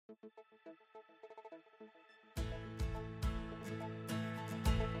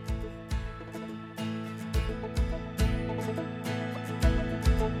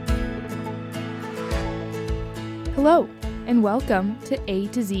Hello, and welcome to A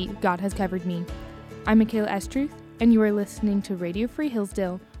to Z God Has Covered Me. I'm Michaela Estruth, and you are listening to Radio Free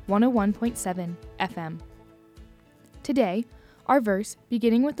Hillsdale 101.7 FM. Today, our verse,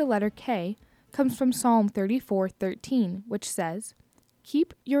 beginning with the letter K, comes from Psalm 34:13, which says,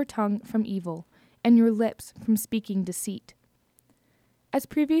 "Keep your tongue from evil, and your lips from speaking deceit." As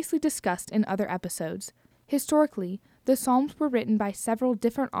previously discussed in other episodes, historically, the Psalms were written by several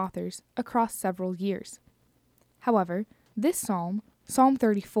different authors across several years. However, this psalm, Psalm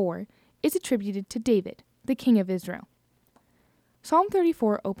 34, is attributed to David, the king of Israel. Psalm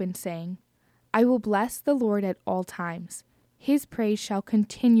 34 opens saying, "I will bless the Lord at all times. His praise shall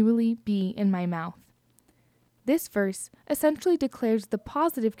continually be in my mouth." This verse essentially declares the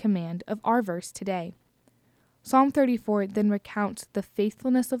positive command of our verse today. Psalm 34 then recounts the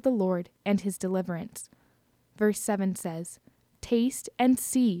faithfulness of the Lord and his deliverance. Verse 7 says, "Taste and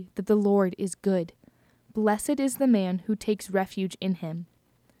see that the Lord is good. Blessed is the man who takes refuge in him."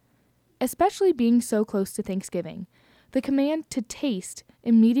 Especially being so close to Thanksgiving, the command to taste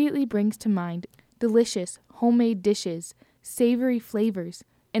immediately brings to mind delicious homemade dishes, savory flavors,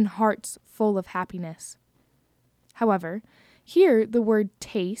 and hearts full of happiness. However, here the word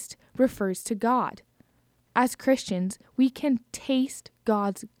taste refers to God. As Christians, we can taste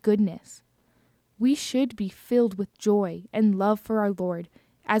God's goodness. We should be filled with joy and love for our Lord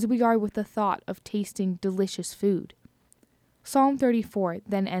as we are with the thought of tasting delicious food. Psalm 34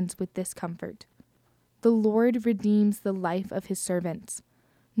 then ends with this comfort: "The Lord redeems the life of his servants.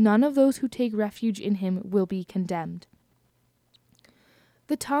 None of those who take refuge in him will be condemned."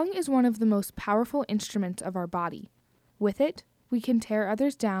 The tongue is one of the most powerful instruments of our body. With it, we can tear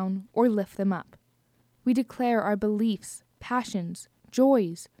others down or lift them up. We declare our beliefs, passions,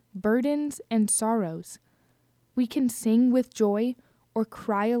 joys, burdens, and sorrows. We can sing with joy or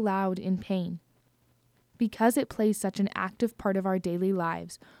cry aloud in pain. Because it plays such an active part of our daily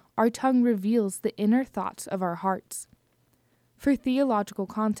lives, our tongue reveals the inner thoughts of our hearts. For theological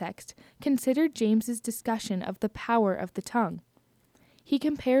context, consider James's discussion of the power of the tongue. He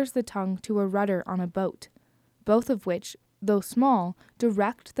compares the tongue to a rudder on a boat, both of which, though small,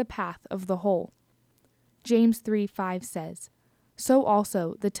 direct the path of the whole. James 3:5 says, "So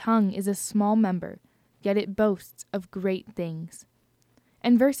also the tongue is a small member, yet it boasts of great things."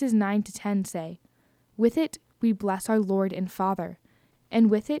 And verses 9 to 10 say, "With it we bless our Lord and Father,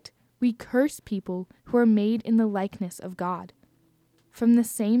 and with it we curse people who are made in the likeness of God. From the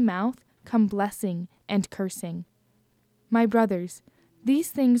same mouth come blessing and cursing. My brothers,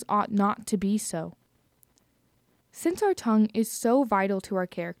 these things ought not to be so." Since our tongue is so vital to our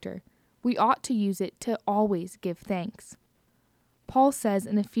character, we ought to use it to always give thanks. Paul says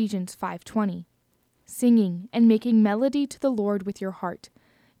in Ephesians 5:20, "Singing and making melody to the Lord with your heart,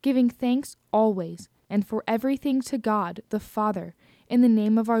 giving thanks always and for everything to God the Father in the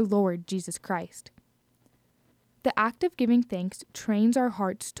name of our Lord Jesus Christ." The act of giving thanks trains our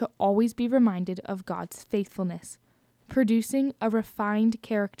hearts to always be reminded of God's faithfulness, producing a refined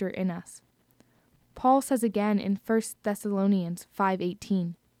character in us. Paul says again in 1 Thessalonians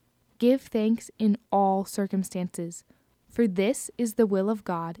 5:18, "Give thanks in all circumstances, for this is the will of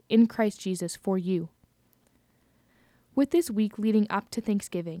God in Christ Jesus for you." With this week leading up to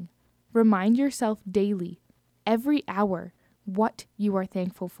Thanksgiving, remind yourself daily, every hour, what you are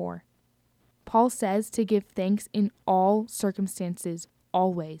thankful for. Paul says to give thanks in all circumstances,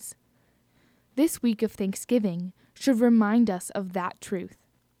 always. This week of Thanksgiving should remind us of that truth.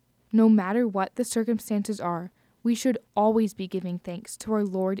 No matter what the circumstances are, we should always be giving thanks to our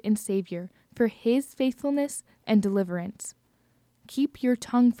Lord and Savior for his faithfulness and deliverance. Keep your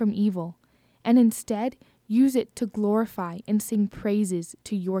tongue from evil, and instead use it to glorify and sing praises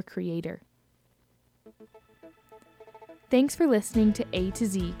to your Creator. Thanks for listening to A to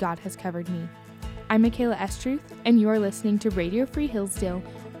Z God Has Covered Me. I'm Michaela Estruth, and you are listening to Radio Free Hillsdale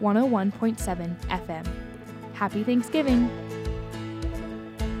 101.7 FM. Happy Thanksgiving!